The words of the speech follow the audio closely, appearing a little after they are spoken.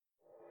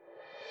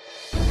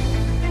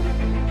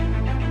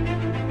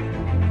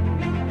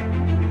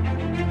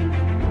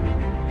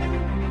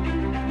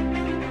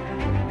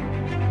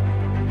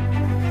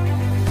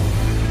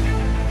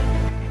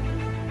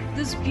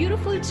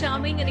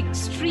charming and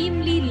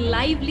extremely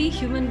lively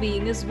human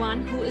being is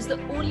one who is the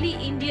only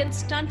Indian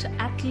stunt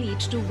athlete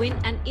to win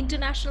an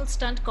international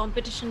stunt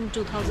competition in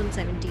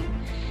 2017.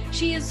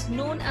 She is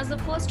known as the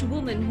first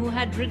woman who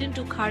had ridden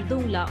to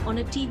Khardungla on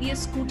a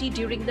TVS scooty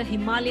during the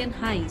Himalayan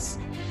highs.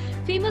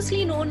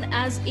 Famously known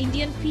as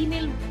Indian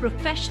female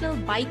professional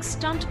bike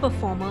stunt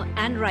performer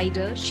and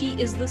rider, she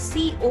is the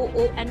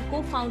COO and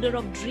co-founder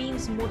of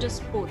Dreams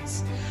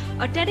Motorsports,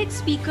 a TEDx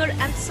speaker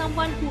and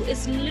someone who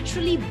is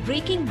literally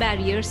breaking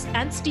barriers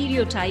and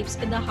stereotypes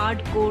in the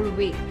hardcore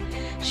way.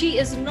 She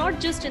is not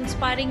just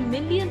inspiring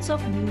millions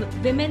of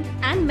women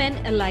and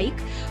men alike,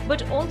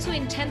 but also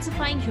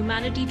intensifying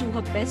humanity to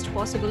her best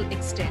possible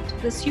extent.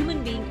 This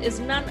human being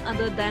is none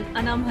other than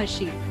Anam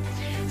Hashim.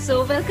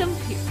 So welcome,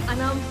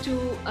 Anam,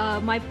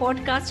 to my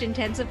podcast,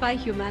 Intensify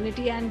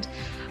Humanity. And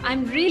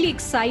I'm really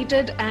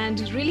excited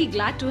and really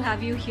glad to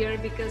have you here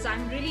because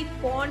I'm really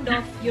fond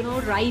of,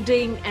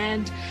 riding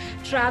and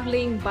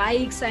traveling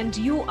bikes. And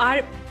you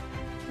are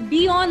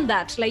beyond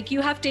that. Like, you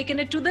have taken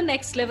it to the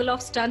next level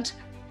of stunt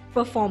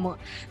performer.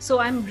 So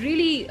I'm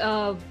really,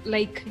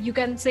 you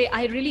can say,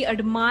 I really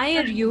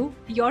admire you,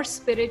 your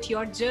spirit,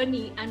 your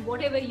journey, and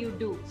whatever you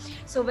do.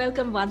 So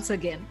welcome once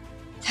again.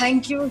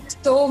 Thank you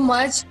so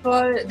much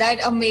for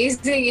that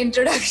amazing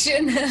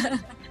introduction.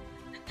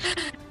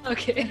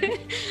 Okay,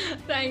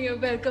 thank you,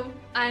 welcome.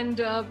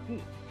 And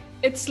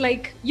it's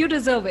like you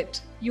deserve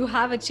it. You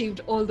have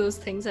achieved all those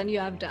things and you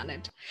have done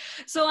it.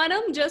 So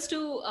Anam, just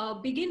to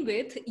begin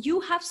with,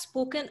 you have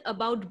spoken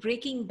about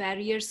breaking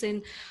barriers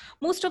in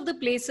most of the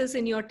places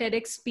in your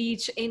TEDx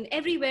speech, in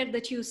everywhere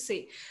that you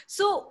say.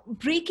 So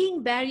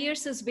breaking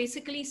barriers is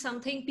basically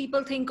something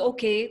people think,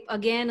 okay,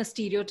 again, a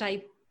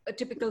stereotype, a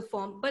typical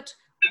form, but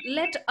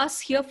let us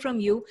hear from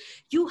you.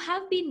 You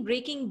have been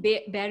breaking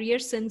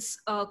barriers since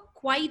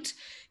quite,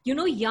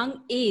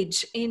 young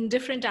age in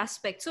different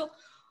aspects. So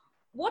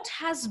what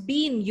has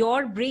been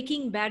your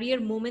breaking barrier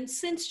moment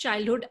since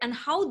childhood, and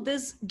how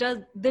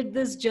did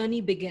this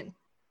journey begin?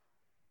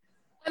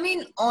 I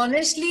mean,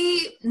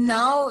 honestly,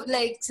 now,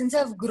 since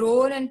I've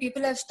grown and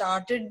people have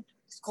started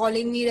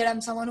calling me that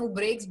I'm someone who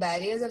breaks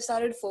barriers, I've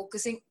started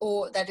focusing,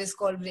 that is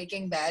called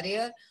breaking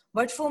barrier.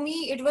 But for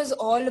me, it was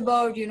all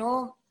about,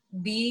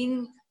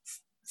 being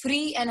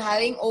free and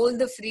having all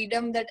the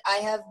freedom that I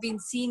have been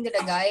seeing that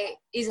a guy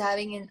is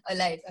having in a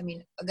life. I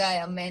mean, a guy,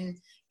 a man,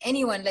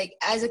 anyone. Like,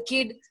 as a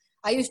kid,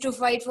 I used to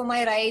fight for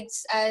my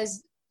rights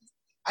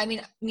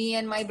me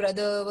and my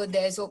brother were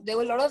there. So there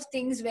were a lot of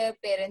things where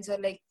parents were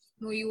like,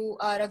 no, you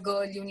are a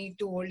girl, you need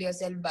to hold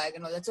yourself back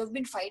and all that. So I've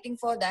been fighting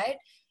for that.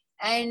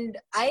 And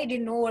I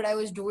didn't know what I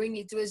was doing.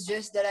 It was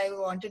just that I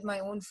wanted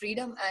my own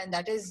freedom. And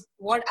that is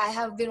what I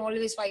have been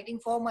always fighting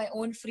for, my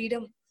own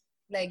freedom.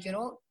 Like,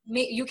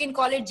 you can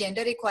call it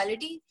gender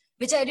equality,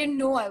 which I didn't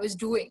know I was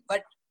doing.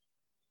 But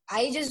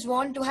I just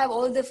want to have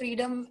all the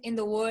freedom in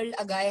the world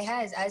a guy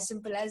has, as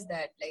simple as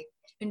that. Like,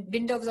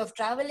 in terms of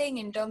traveling,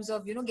 in terms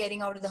of,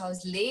 getting out of the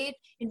house late,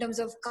 in terms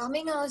of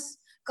coming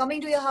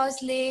to your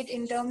house late,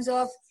 in terms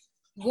of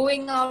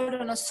going out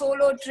on a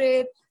solo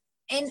trip,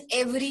 in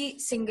every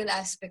single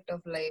aspect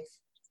of life.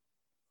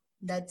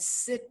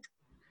 That's it.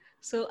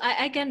 So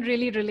I can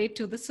really relate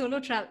to the solo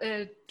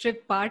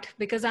trip part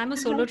because I'm a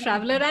solo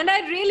traveler, and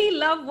I really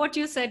love what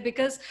you said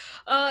because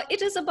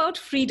it is about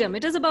freedom.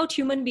 It is about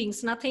human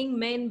beings, nothing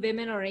men,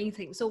 women, or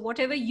anything. So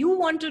whatever you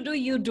want to do,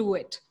 you do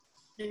it.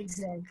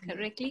 Exactly.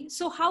 Correctly.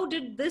 So how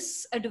did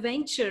this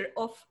adventure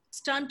of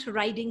stunt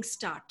riding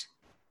start?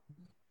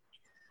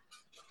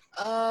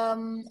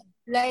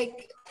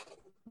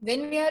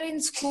 When we are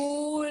in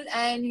school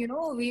and,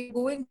 we're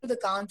going to the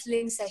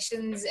counseling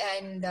sessions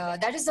and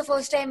that is the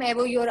first time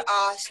ever you're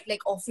asked, like,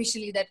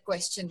 officially that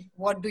question,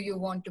 what do you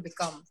want to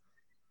become?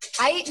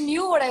 I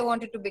knew what I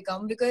wanted to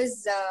become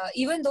because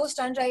even though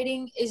stunt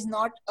riding is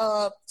not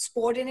a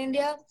sport in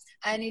India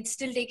and it's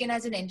still taken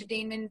as an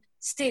entertainment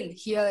still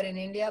here in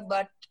India,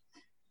 but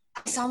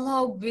I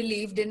somehow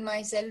believed in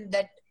myself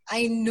that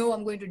I know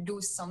I'm going to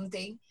do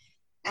something.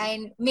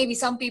 And maybe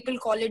some people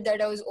call it that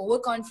I was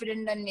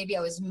overconfident and maybe I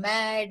was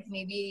mad,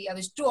 maybe I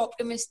was too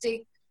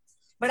optimistic.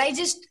 But I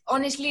just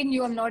honestly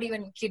knew, I'm not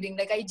even kidding.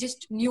 Like, I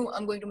just knew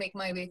I'm going to make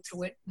my way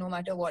through it no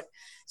matter what.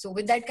 So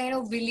with that kind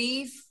of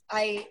belief,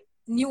 I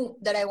knew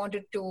that I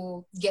wanted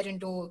to get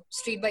into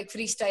street bike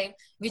freestyle,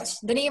 which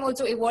the name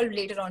also evolved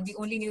later on. We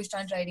only knew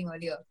stunt riding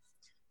earlier.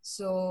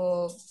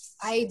 So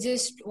I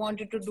just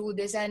wanted to do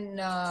this.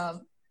 And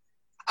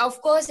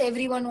of course,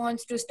 everyone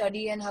wants to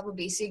study and have a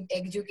basic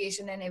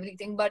education and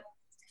everything. But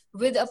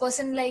with a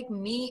person like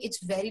me,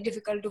 it's very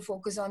difficult to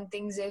focus on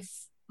things if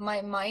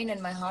my mind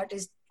and my heart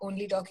is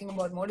only talking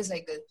about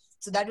motorcycle.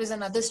 So that was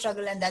another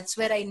struggle. And that's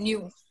where I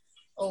knew,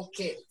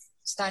 okay,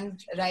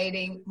 stunt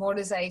riding,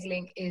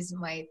 motorcycling is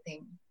my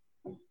thing.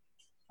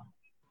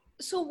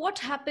 So what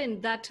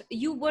happened that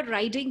you were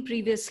riding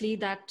previously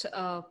that,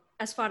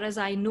 as far as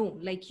I know,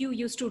 like you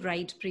used to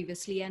ride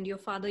previously and your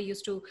father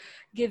used to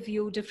give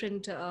you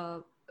different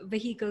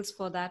vehicles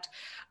for that.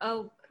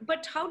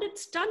 But how did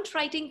stunt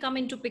riding come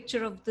into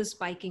picture of this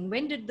biking?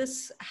 When did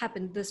this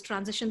happen, this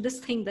transition, this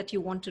thing that you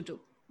want to do?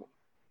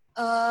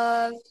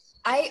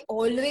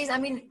 I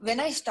mean, when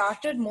I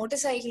started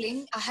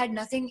motorcycling, I had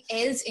nothing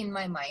else in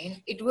my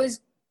mind. It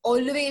was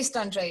always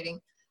stunt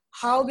riding.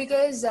 How?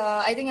 Because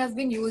I think I've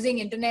been using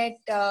internet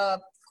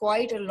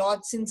quite a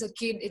lot since a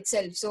kid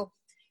itself. So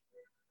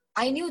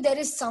I knew there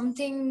is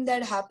something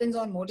that happens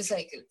on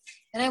motorcycle,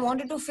 and I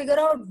wanted to figure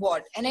out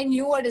what. And I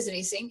knew what is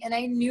racing, and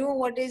I knew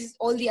what is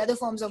all the other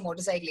forms of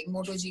motorcycling,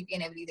 MotoGP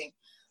and everything.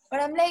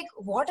 But I'm like,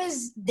 what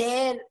is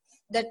there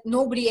that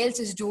nobody else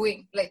is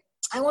doing? Like,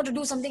 I want to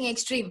do something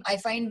extreme. I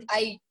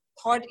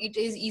thought it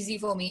is easy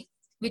for me,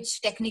 which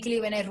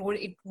technically when I rode,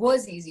 it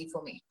was easy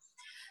for me.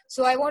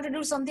 So I want to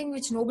do something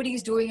which nobody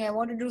is doing. I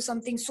want to do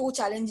something so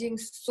challenging,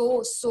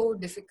 so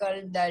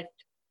difficult that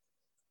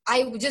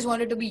I just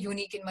wanted to be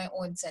unique in my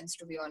own sense,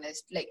 to be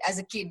honest. Like as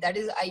a kid, that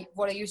is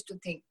what I used to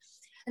think.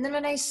 And then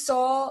when I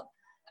saw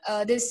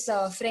this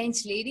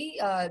French lady,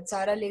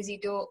 Sarah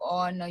Lesito,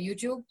 on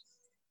YouTube,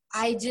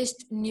 I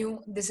just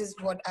knew this is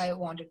what I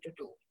wanted to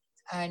do.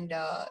 And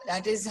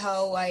that is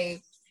how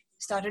I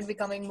started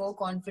becoming more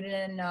confident.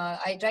 And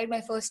I tried my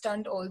first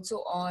stunt also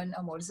on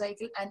a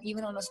motorcycle and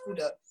even on a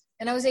scooter.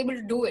 And I was able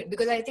to do it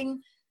because I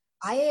think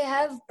I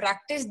have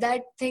practiced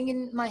that thing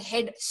in my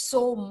head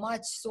so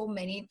much, so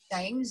many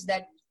times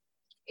that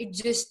it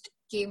just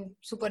came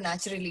super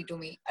naturally to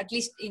me, at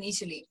least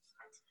initially.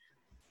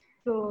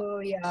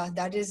 So yeah,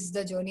 that is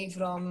the journey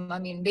from, I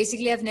mean,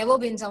 basically I've never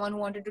been someone who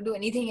wanted to do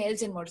anything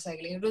else in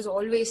motorcycling. It was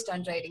always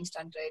stunt riding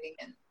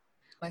and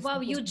my Wow,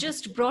 focus. you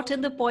just brought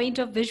in the point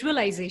of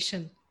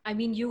visualization. I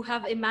mean, you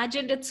have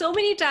imagined it so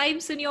many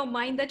times in your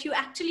mind that you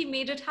actually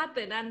made it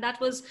happen. And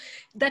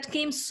that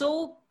came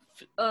so,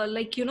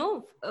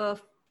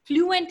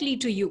 fluently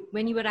to you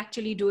when you were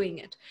actually doing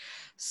it.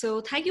 So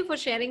thank you for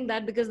sharing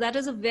that, because that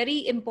is a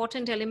very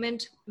important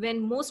element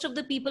when most of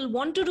the people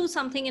want to do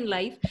something in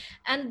life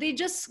and they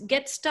just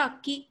get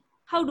stuck.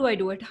 How do I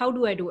do it? How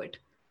do I do it?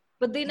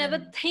 But they never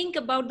think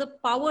about the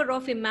power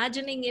of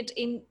imagining it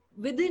in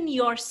within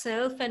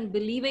yourself and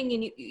believing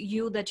in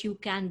you that you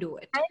can do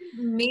it.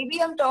 And maybe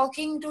I'm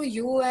talking to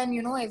you and,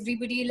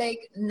 everybody,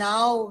 like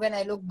now when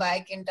I look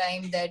back in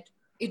time, that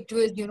it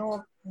was,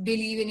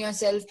 believe in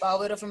yourself,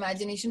 power of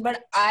imagination.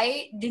 But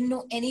I didn't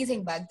know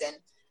anything back then.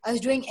 I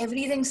was doing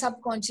everything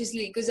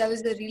subconsciously because I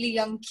was a really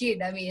young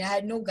kid. I mean, I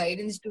had no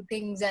guidance to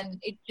things and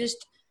it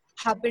just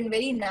happened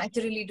very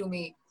naturally to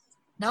me.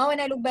 Now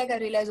when I look back, I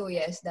realize, oh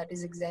yes, that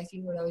is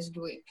exactly what I was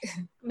doing.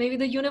 Maybe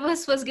the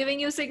universe was giving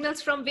you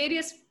signals from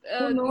various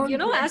Who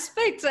knows?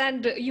 aspects,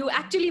 and you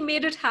actually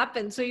made it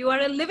happen. So you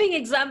are a living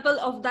example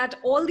of that.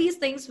 All these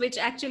things which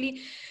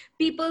actually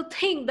people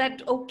think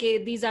that,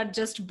 okay, these are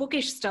just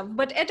bookish stuff,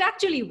 but it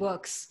actually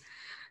works.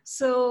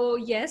 So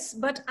yes,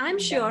 but I'm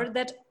sure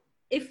that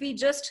if we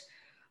just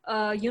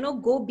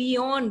go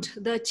beyond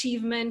the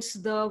achievements,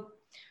 the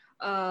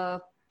uh,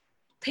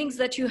 things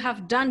that you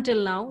have done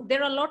till now,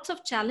 there are lots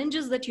of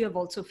challenges that you have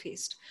also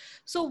faced.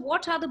 So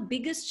what are the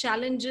biggest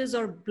challenges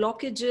or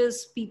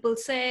blockages people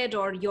said,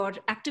 or your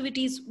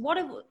activities? What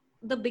are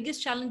the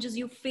biggest challenges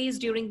you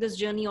faced during this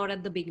journey or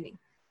at the beginning?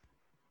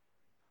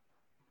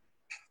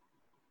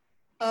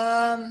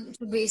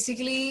 So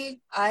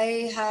basically,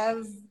 I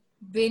have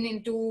been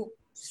into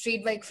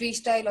street bike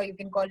freestyle, or you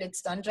can call it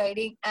stunt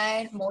riding,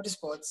 and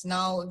motorsports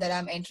now that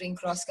I'm entering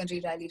cross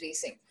country rally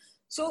racing.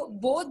 So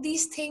both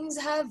these things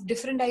have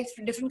different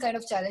kind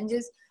of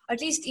challenges.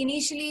 At least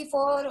initially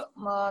for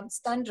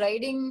stunt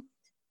riding,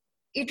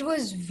 it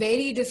was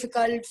very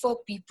difficult for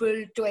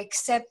people to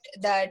accept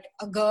that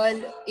a girl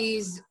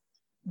is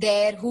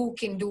there who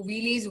can do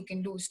wheelies, who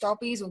can do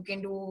stoppies, who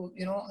can do,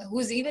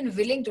 who's even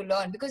willing to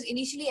learn. Because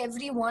initially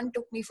everyone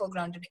took me for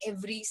granted,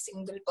 every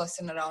single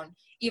person around,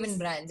 even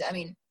brands. I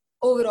mean,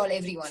 overall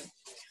everyone.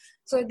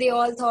 So they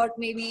all thought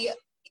maybe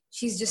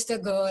she's just a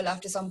girl.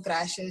 After some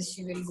crashes,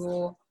 she will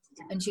go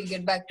and she'll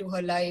get back to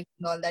her life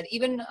and all that.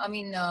 Even, I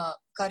mean,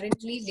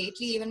 currently,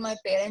 lately, even my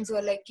parents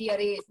were like, ki,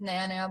 Are,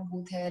 naya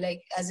bhoot hai.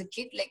 Like, as a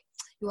kid, like,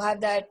 you have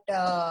that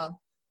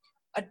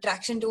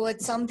attraction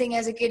towards something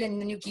as a kid,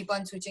 and then you keep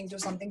on switching to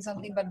something.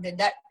 But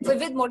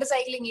with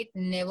motorcycling, it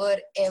never,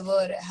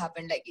 ever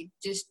happened. Like, it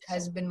just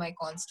has been my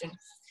constant.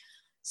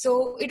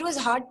 So it was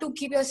hard to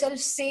keep yourself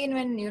sane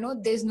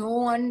when, there's no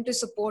one to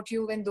support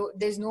you, when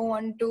there's no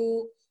one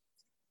to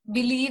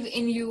believe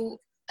in you,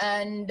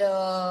 and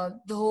the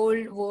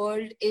whole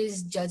world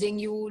is judging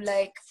you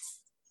like,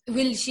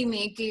 will she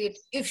make it,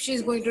 if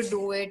she's going to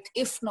do it,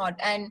 if not.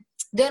 And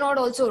they're not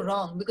also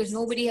wrong, because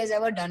nobody has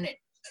ever done it.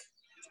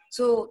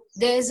 So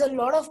there's a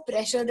lot of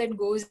pressure that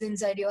goes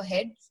inside your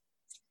head.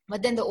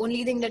 But then the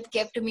only thing that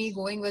kept me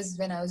going was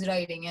when I was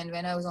riding and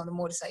when I was on the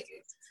motorcycle.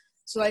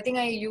 So I think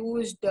I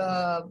used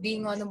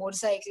being on the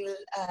motorcycle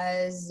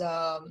as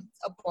a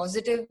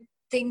positive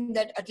thing,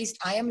 that at least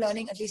I am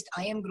learning, at least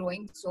I am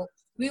growing. So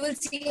we will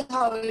see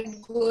how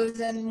it goes.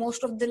 And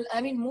most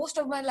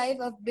of my life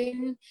I've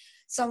been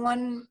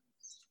someone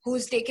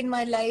who's taken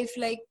my life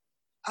like,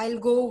 I'll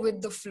go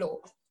with the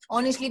flow.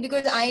 Honestly,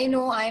 because I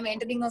know I'm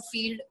entering a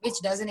field which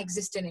doesn't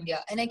exist in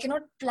India, and I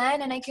cannot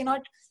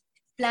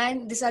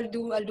plan, this, I'll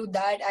do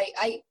that.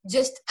 I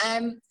just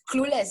am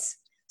clueless.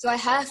 So I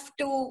have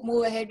to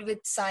move ahead with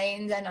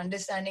science and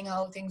understanding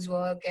how things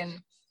work. And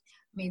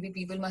maybe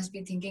people must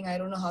be thinking, I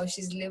don't know how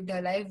she's lived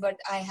her life, but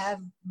I have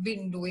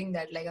been doing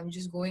that. Like, I'm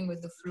just going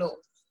with the flow.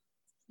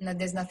 No,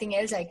 there's nothing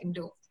else I can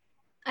do.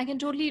 I can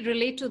totally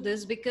relate to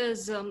this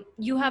because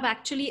you have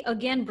actually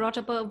again brought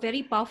up a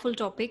very powerful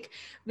topic,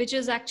 which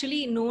is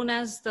actually known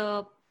as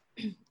the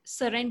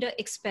surrender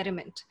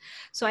experiment.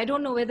 So I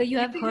don't know whether you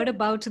have heard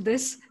about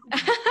this.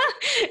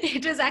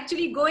 It is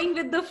actually going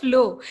with the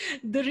flow.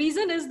 The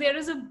reason is there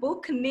is a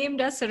book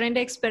named as Surrender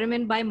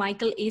Experiment by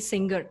Michael A.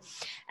 Singer.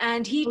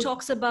 And he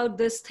talks about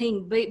this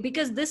thing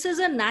because this is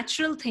a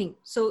natural thing.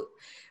 So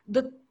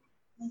the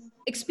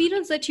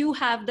experience that you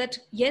have, that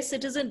yes,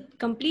 it is a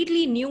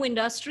completely new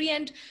industry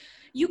and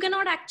you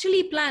cannot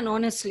actually plan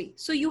honestly,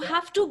 so you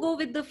have to go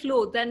with the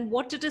flow. Then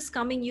what it is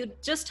coming, you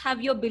just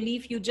have your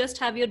belief, you just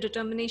have your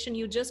determination,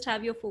 you just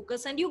have your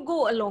focus, and you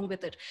go along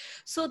with it.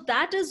 So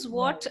that is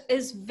what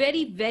is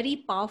very, very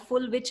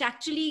powerful, which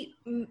actually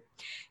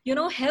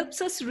helps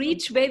us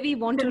reach where we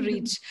want to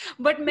reach.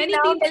 But many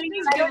Now people telling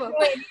you just I give don't up.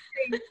 know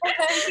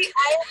anything.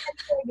 I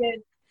am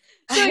good.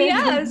 So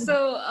yeah,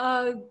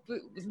 so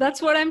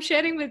that's what I'm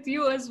sharing with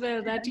you as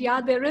well, that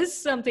yeah, there is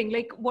something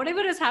like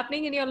whatever is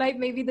happening in your life,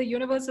 maybe the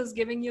universe is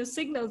giving you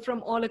signal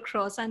from all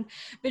across, and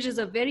which is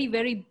a very,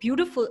 very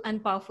beautiful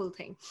and powerful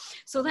thing.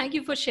 So thank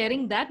you for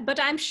sharing that. But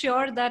I'm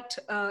sure that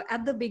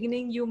at the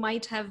beginning you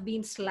might have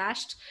been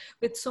slashed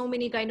with so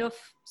many kind of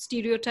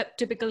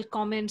stereotypical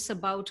comments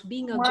about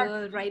being a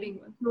girl writing.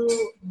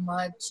 Too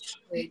much,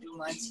 way too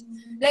much.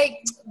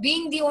 Like,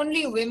 being the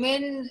only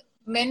women,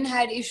 men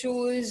had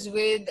issues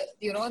with,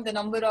 the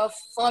number of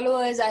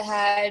followers I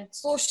had,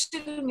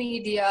 social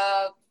media,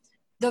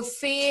 the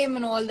fame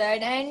and all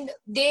that. And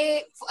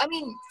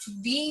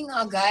being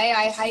a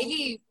guy,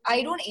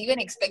 I don't even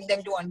expect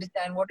them to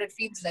understand what it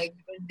feels like,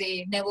 because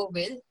they never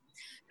will.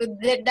 So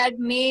that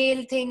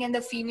male thing and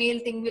the female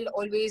thing will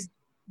always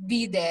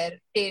be there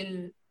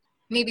till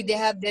maybe they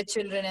have their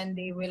children and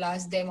they will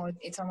ask them or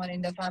someone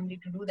in the family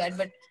to do that.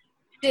 But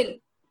still,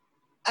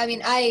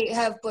 I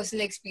have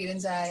personal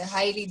experience. I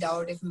highly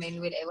doubt if men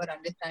will ever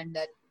understand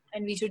that.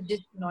 And we should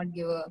just not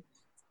give a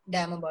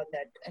damn about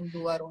that and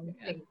do our own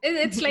thing.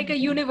 It's like a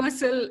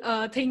universal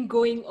thing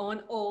going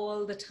on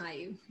all the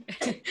time.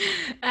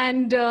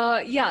 And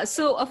yeah,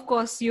 so of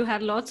course you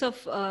had lots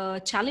of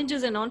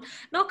challenges and on.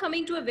 Now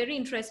coming to a very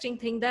interesting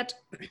thing, that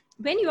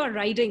when you are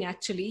writing,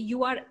 actually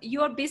you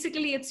are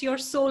basically, it's your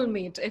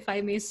soulmate, if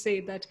I may say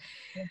that.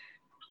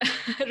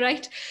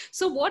 Right?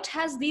 So what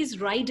has these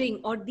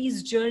writing or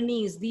these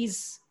journeys,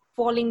 these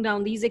falling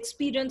down, these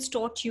experience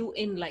taught you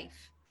in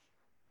life?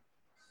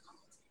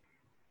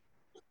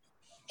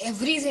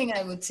 Everything,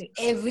 I would say.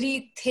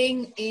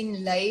 Everything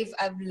in life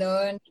I've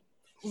learned,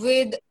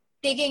 with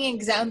taking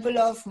example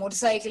of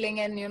motorcycling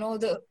and,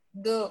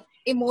 the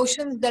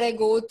emotions that I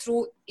go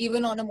through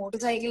even on a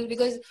motorcycle,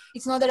 because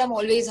it's not that I'm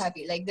always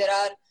happy. Like,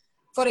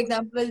 for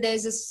example,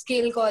 there's a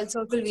skill called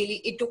circle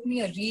wheelie. It took me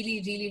a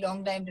really, really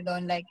long time to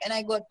learn, and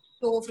I got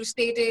so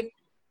frustrated.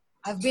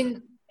 I've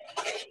been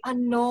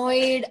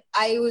annoyed.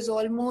 I was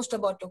almost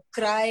about to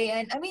cry.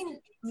 And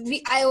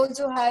I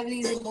also have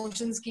these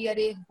emotions ki are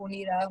ho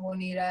nahi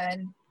raha,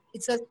 and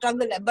it's a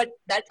struggle. But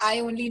that I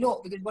only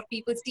know because what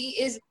people see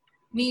is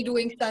me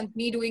doing stunts,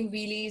 me doing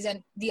wheelies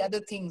and the other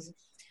things.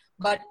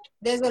 But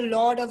there's a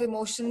lot of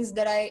emotions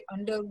that I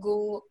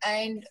undergo,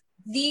 and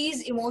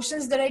these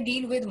emotions that I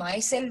deal with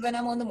myself when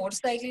I'm on the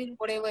motorcycle,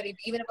 whatever,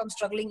 even if I'm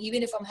struggling,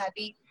 even if I'm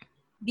happy,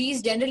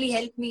 these generally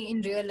help me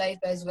in real life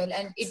as well.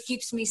 And it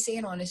keeps me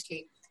sane,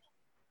 honestly.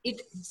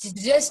 It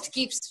just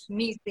keeps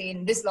me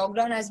sane. This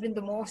lockdown has been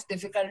the most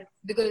difficult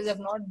because I've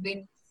not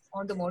been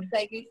on the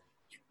motorcycle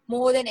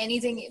more than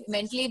anything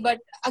mentally. But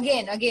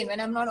again, when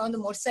I'm not on the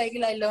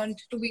motorcycle, I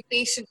learned to be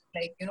patient,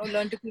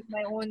 learn to keep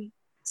my own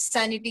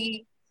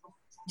sanity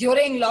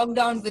during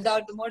lockdown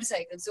without the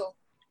motorcycle. So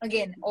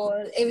again,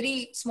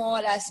 every small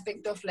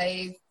aspect of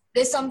life,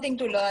 there's something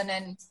to learn,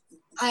 and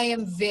I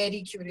am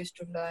very curious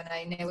to learn.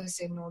 I never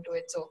say no to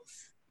it. So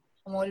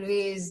I'm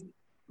always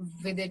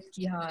with it.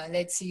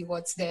 Let's see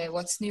what's there,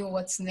 what's new,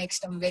 what's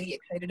next. I'm very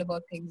excited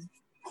about things.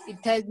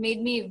 It has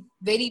made me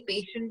very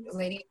patient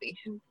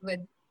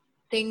with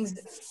things.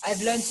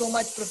 I've learned so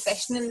much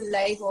professional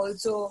life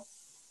also,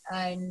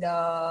 and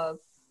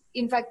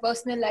in fact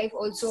personal life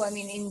also.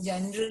 In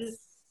general,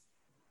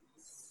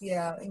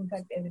 yeah, in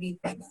fact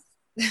everything.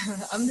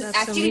 I'm That's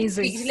actually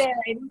amazing. speechless.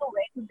 I don't know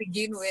where to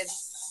begin with.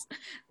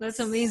 That's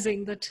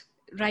amazing that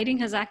writing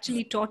has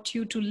actually taught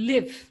you to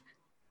live,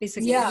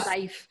 basically, Yeah.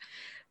 life.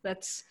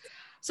 That's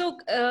so.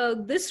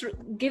 This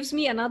gives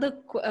me another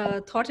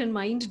thought in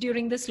mind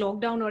during this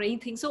lockdown or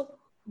anything. So,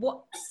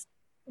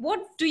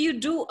 what do you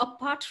do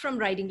apart from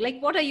writing? Like,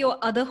 what are your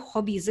other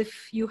hobbies,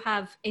 if you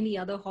have any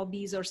other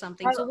hobbies or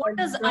something? So, what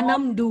does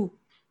Anam do?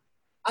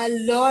 A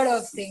lot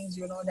of things,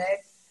 that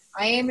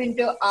I am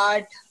into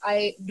art.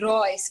 I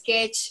draw, I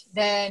sketch.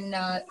 Then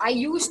I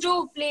used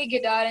to play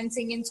guitar and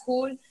sing in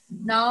school.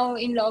 Now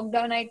in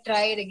lockdown, I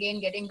tried again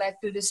getting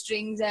back to the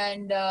strings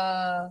and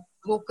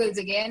vocals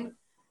again.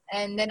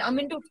 And then I'm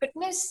into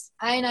fitness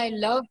and I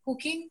love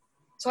cooking.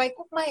 So I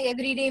cook my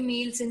everyday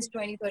meal since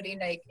 2013.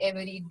 Like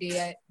every day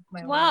I cook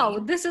my own Wow,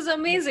 meal. this is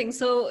amazing.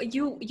 So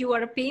you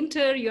are a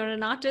painter, you're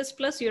an artist,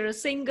 plus you're a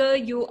singer.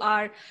 You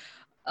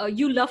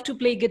love to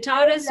play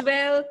guitar I as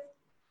well.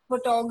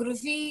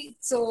 photography.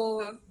 So,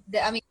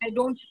 I mean, I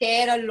don't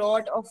share a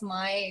lot of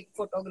my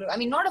photography. I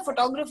mean, not a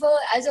photographer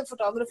as a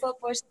photographer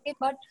per se,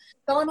 but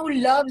someone who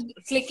loves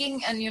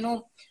clicking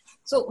and,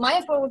 so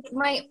my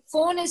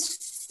phone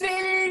is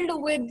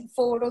filled with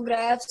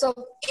photographs of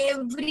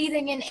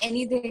everything and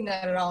anything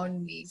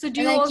around me. So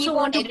do And you I also keep on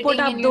want to put editing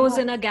up and, those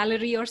in a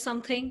gallery or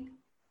something?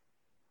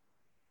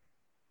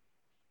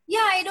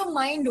 yeah, I don't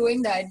mind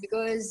doing that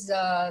because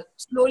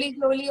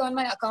slowly on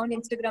my account,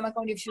 Instagram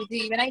account, if you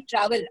see, when I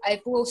travel, I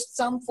post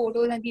some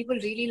photos and people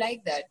really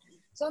like that.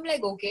 So I'm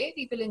like, okay,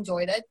 people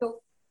enjoy that.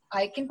 So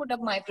I can put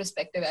up my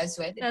perspective as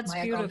well. It's That's my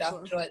account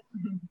beautiful. after all.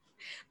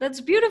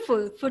 That's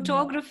beautiful. Yeah.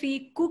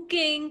 Photography,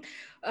 cooking,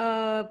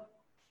 uh,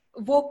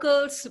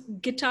 vocals,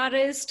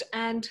 guitarist,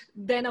 and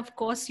then of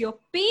course your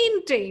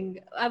painting.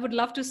 I would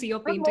love to see your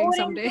I'm painting more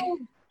someday.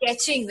 into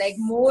sketching,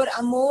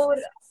 I'm more,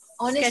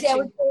 honestly, I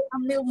would Sketching. say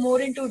I'm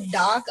more into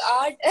dark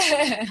art.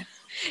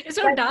 It's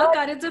not dark but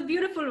art, it's a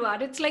beautiful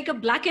art. It's like a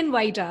black and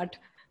white art.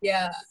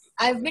 yeah,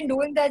 I've been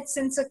doing that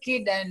since a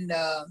kid and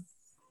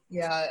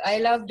yeah, I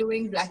love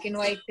doing black and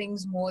white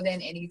things more than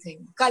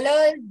anything.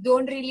 Colors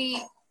don't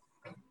really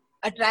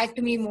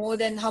attract me more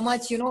than how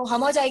much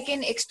I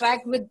can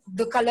extract with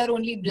the color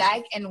only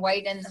black and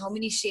white and how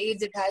many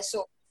shades it has.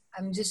 So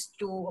I'm just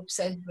too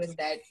obsessed with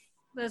that.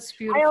 That's I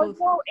beautiful.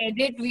 also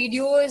edit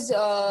videos,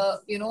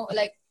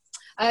 like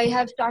I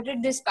have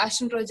started this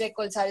passion project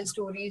called Saddle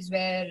Stories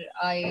where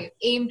I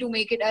aim to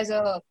make it as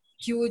a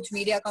huge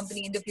media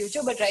company in the future.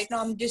 But right now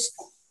I'm just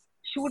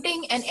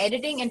shooting and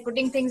editing and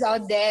putting things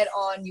out there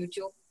on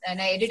YouTube. And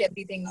I edit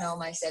everything now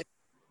myself.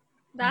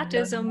 I'm That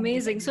is learning how to do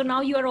amazing. So everything.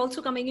 now you are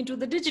also coming into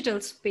the digital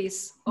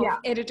space of Yeah.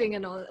 editing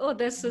and all. Oh,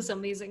 this is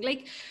amazing.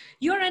 Like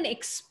you're an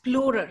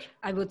explorer,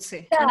 I would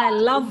say. Yeah, And I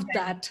love exactly.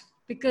 that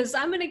because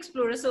I'm an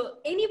explorer. So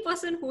any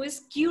person who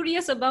is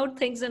curious about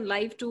things in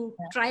life to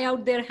try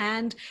out their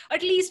hand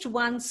at least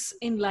once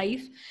in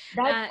life.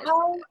 That's Uh,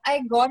 how I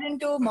got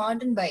into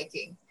mountain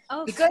biking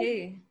because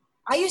okay.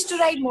 I used to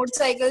ride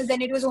motorcycles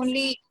and it was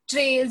only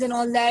trails and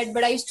all that,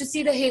 but I used to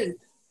see the hill.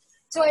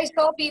 So I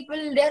saw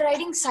people, they're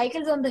riding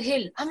cycles on the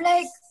hill. I'm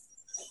like,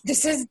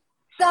 this is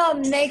the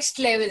next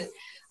level.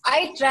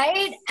 I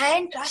tried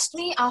and trust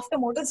me, after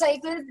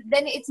motorcycles,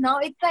 then it's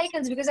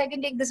cycles because I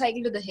can take the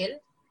cycle to the hill.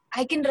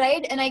 I can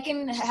ride and I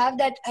can have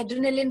that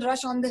adrenaline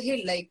rush on the hill.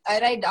 Like I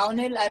ride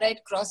downhill, I ride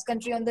cross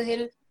country on the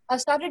hill.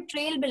 I've started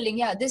trail building.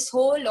 Yeah, this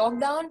whole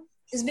lockdown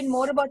has been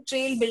more about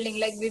trail building.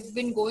 Like we've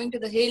been going to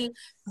the hill,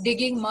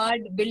 digging mud,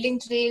 building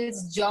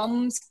trails,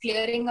 jumps,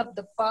 clearing up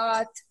the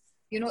path.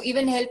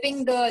 Even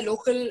helping the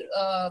local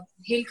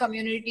hill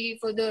community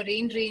for the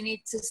rain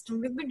drainage system.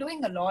 We've been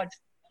doing a lot.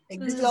 Like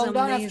This this is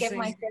lockdown, I've kept amazing.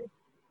 myself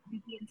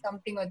busy in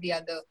something or the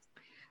other.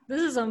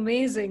 This is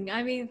amazing.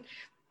 I mean,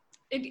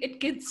 it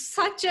gives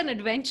such an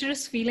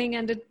adventurous feeling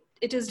and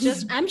it is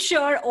just, I'm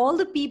sure all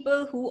the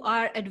people who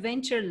are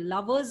adventure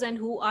lovers and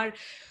who are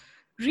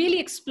really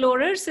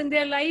explorers in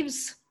their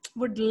lives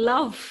would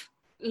love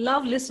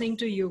listening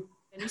to you.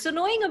 So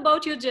knowing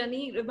about your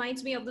journey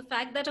reminds me of the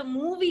fact that a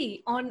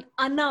movie on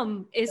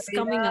Anam is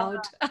coming Yeah.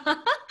 out.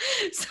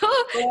 So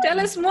tell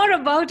us more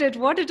about it,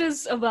 what it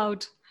is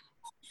about.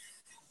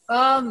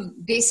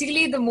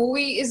 Basically, the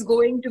movie is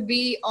going to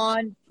be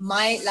on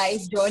my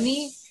life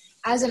journey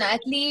as an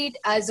athlete,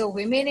 as a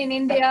woman in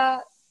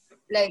India,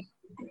 like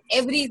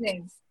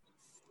everything.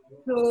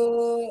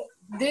 So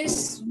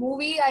this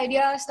movie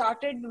idea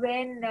started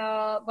when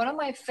one of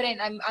my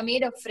friend, I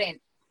made a friend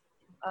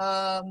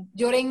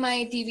during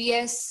my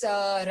TVS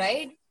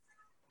ride,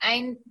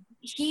 and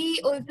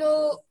he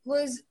also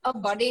was a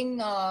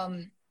budding,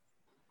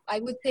 I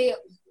would say,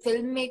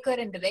 filmmaker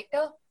and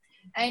director.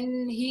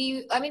 And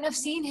I've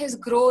seen his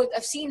growth,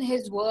 I've seen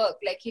his work.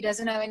 Like he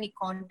doesn't have any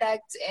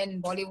contacts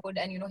in Bollywood,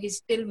 and he's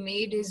still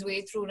made his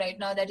way through right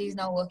now that he's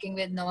now working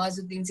with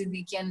Nawazuddin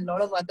Siddiqui and a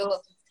lot of other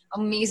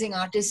amazing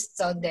artists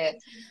out there.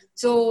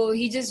 So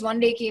he just one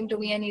day came to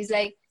me and he's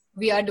like,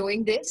 we are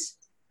doing this.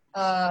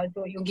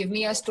 So you give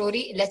me a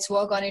story, let's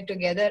work on it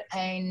together.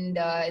 And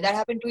that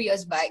happened 2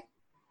 years back.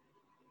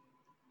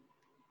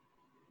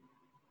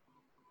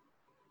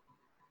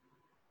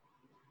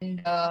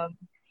 And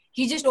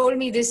he just told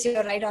me this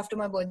year, right after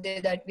my birthday,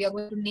 that we are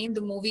going to name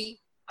the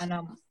movie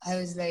Anam. I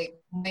was like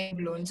mind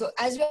blown. So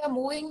as we are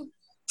moving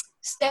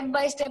step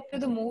by step to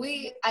the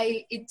movie,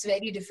 it's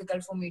very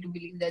difficult for me to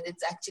believe that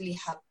it's actually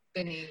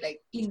happening,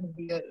 like in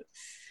real.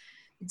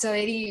 It's a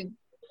very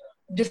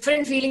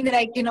different feeling that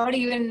I cannot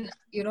even,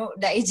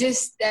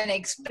 digest and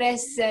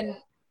express and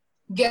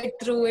get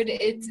through it.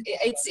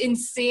 It's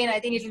insane. I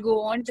think it'll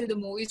go on till the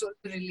movie's also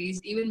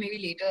released, even maybe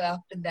later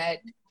after that.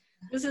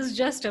 This is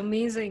just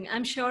amazing.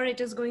 I'm sure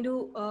it is going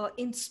to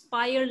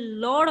inspire a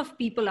lot of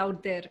people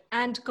out there.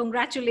 And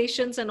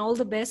congratulations and all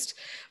the best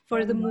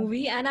for So the much.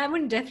 movie. And I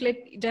would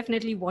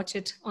definitely watch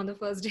it on the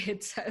first day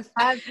itself.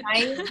 I have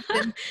time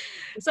since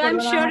So I'm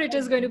Corona sure it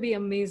has is going to be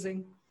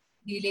amazing.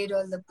 delayed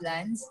all the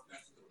plans.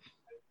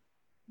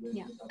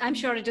 Yeah, I'm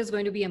sure it is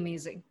going to be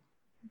amazing.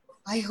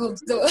 I hope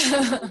so.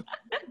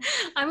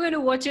 I'm going to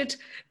watch it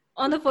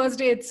on the first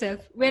day itself,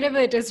 whenever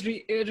it is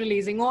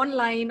releasing,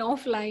 online,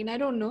 offline, I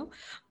don't know, The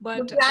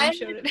but plan I'm is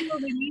sure it. to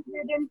release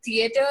it in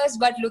theaters,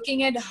 but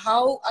looking at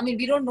how, I mean,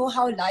 we don't know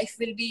how life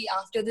will be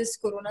after this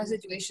Corona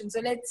situation. So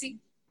let's see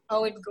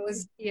how it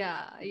goes.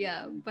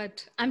 Yeah,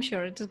 but I'm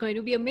sure it is going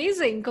to be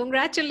amazing.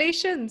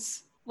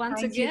 Congratulations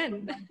once Thank you so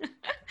again. much.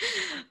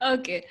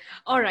 Okay,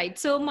 all right.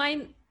 So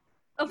mine,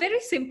 a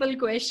very simple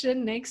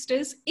question next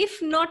is,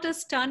 if not a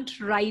stunt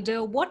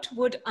rider, what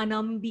would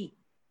Anam be?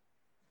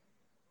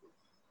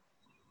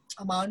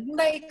 A mountain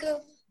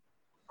biker.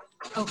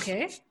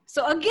 Okay.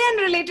 So again,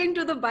 relating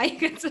to the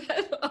bike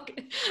itself.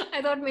 Okay.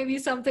 I thought maybe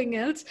something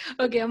else.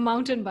 Okay, a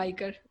mountain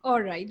biker.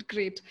 All right,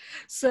 great.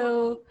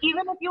 So,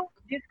 Even if you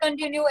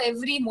discontinue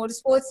every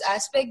motorsports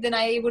aspect, then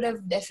I would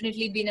have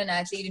definitely been an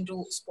athlete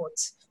into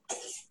sports.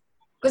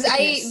 Because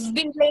fitness. I've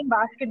been playing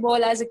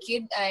basketball as a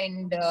kid,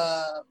 and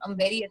I'm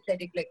very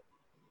athletic. Like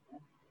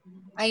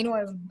I know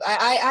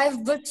I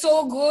was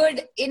so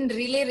good in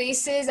relay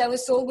races. I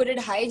was so good at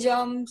high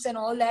jumps and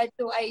all that.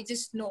 So I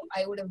just know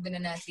I would have been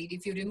an athlete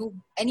if you remove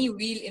any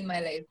wheel in my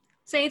life.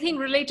 So anything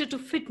related to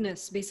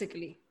fitness,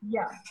 basically.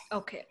 Yeah.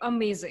 Okay,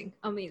 amazing,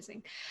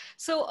 amazing.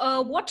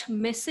 So, what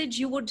message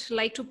you would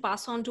like to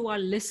pass on to our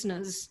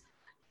listeners?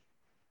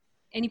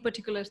 Any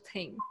particular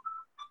thing?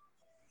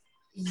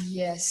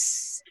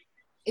 Yes.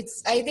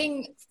 It's, I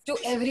think, to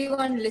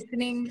everyone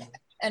listening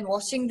and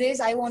watching this,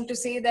 I want to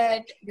say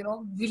that,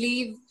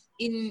 believe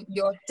in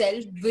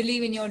yourself,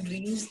 believe in your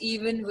dreams,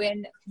 even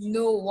when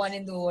no one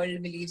in the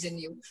world believes in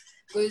you.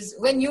 Because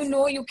when you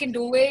know you can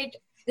do it,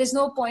 there's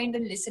no point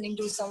in listening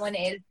to someone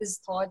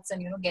else's thoughts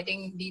and,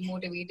 getting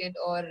demotivated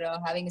or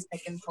having a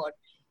second thought.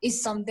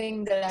 Is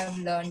something that I've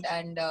learned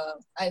and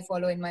I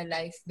follow in my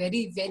life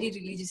very, very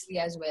religiously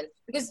as well.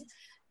 Because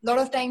a lot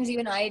of times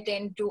even I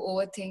tend to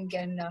overthink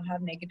and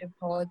have negative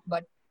thoughts,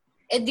 but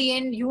at the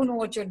end you know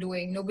what you're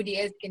doing. Nobody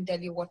else can tell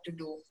you what to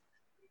do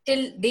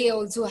till they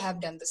also have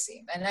done the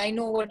same, and I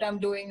know what I'm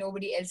doing,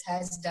 nobody else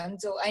has done,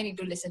 so I need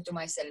to listen to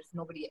myself,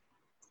 nobody else.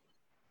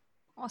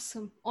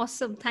 Awesome,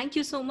 awesome. Thank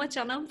you so much,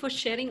 Anam, for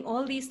sharing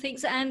all these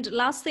things. And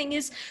last thing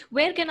is,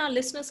 where can our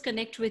listeners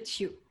connect with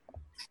you?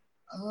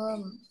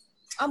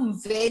 I'm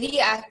very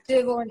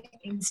active on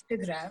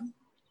Instagram,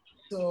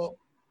 so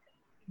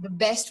the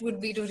best would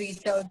be to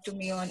reach out to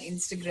me on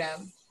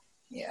Instagram.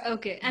 Yeah,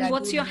 Okay, and that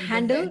what's your would be the best.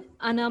 handle?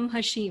 Anam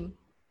Hashim.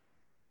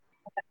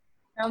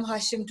 I'm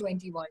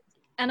Hashim21.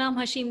 Anam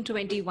Hashim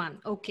 21.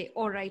 Okay,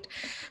 all right.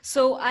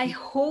 So I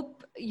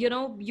hope,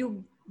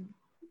 you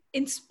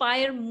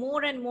inspire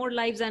more and more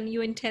lives and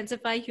you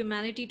intensify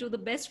humanity to the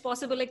best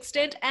possible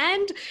extent,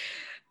 and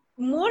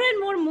more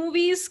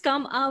movies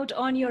come out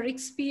on your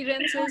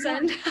experiences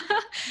and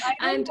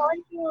I don't and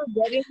want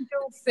to get into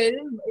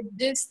film. It's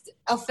just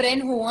a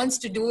friend who wants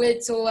to do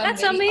it, so I'm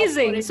that's very up for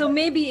amazing. it. So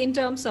maybe in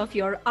terms of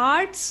your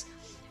arts,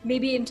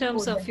 maybe in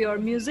terms Oh, of your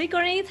music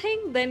or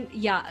anything, then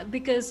yeah,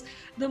 because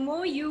the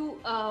more you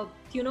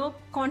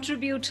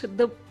contribute,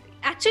 the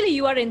actually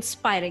you are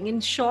inspiring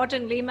in short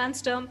and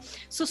layman's term.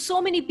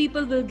 So many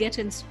people will get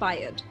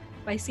inspired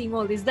by seeing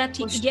all this, that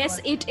for yes,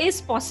 sure. it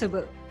is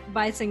possible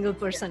by a single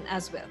person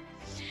as well.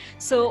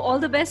 So all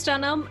the best,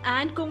 Anam,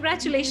 and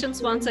congratulations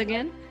so once much.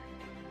 again.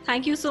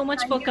 Thank you so much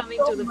Thank for you coming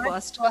so to the much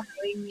first. for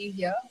having me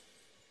here.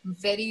 I'm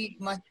very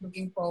much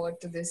looking forward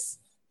to this.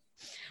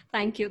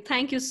 Thank you.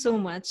 Thank you so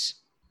much.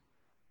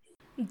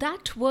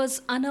 That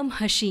was Anam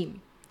Hashim,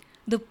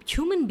 the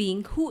human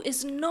being who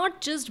is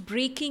not just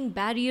breaking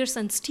barriers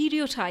and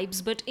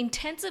stereotypes, but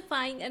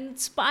intensifying and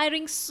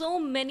inspiring so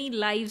many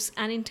lives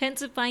and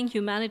intensifying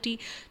humanity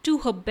to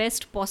her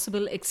best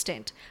possible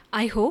extent.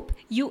 I hope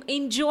you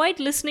enjoyed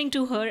listening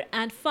to her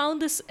and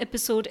found this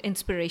episode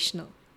inspirational.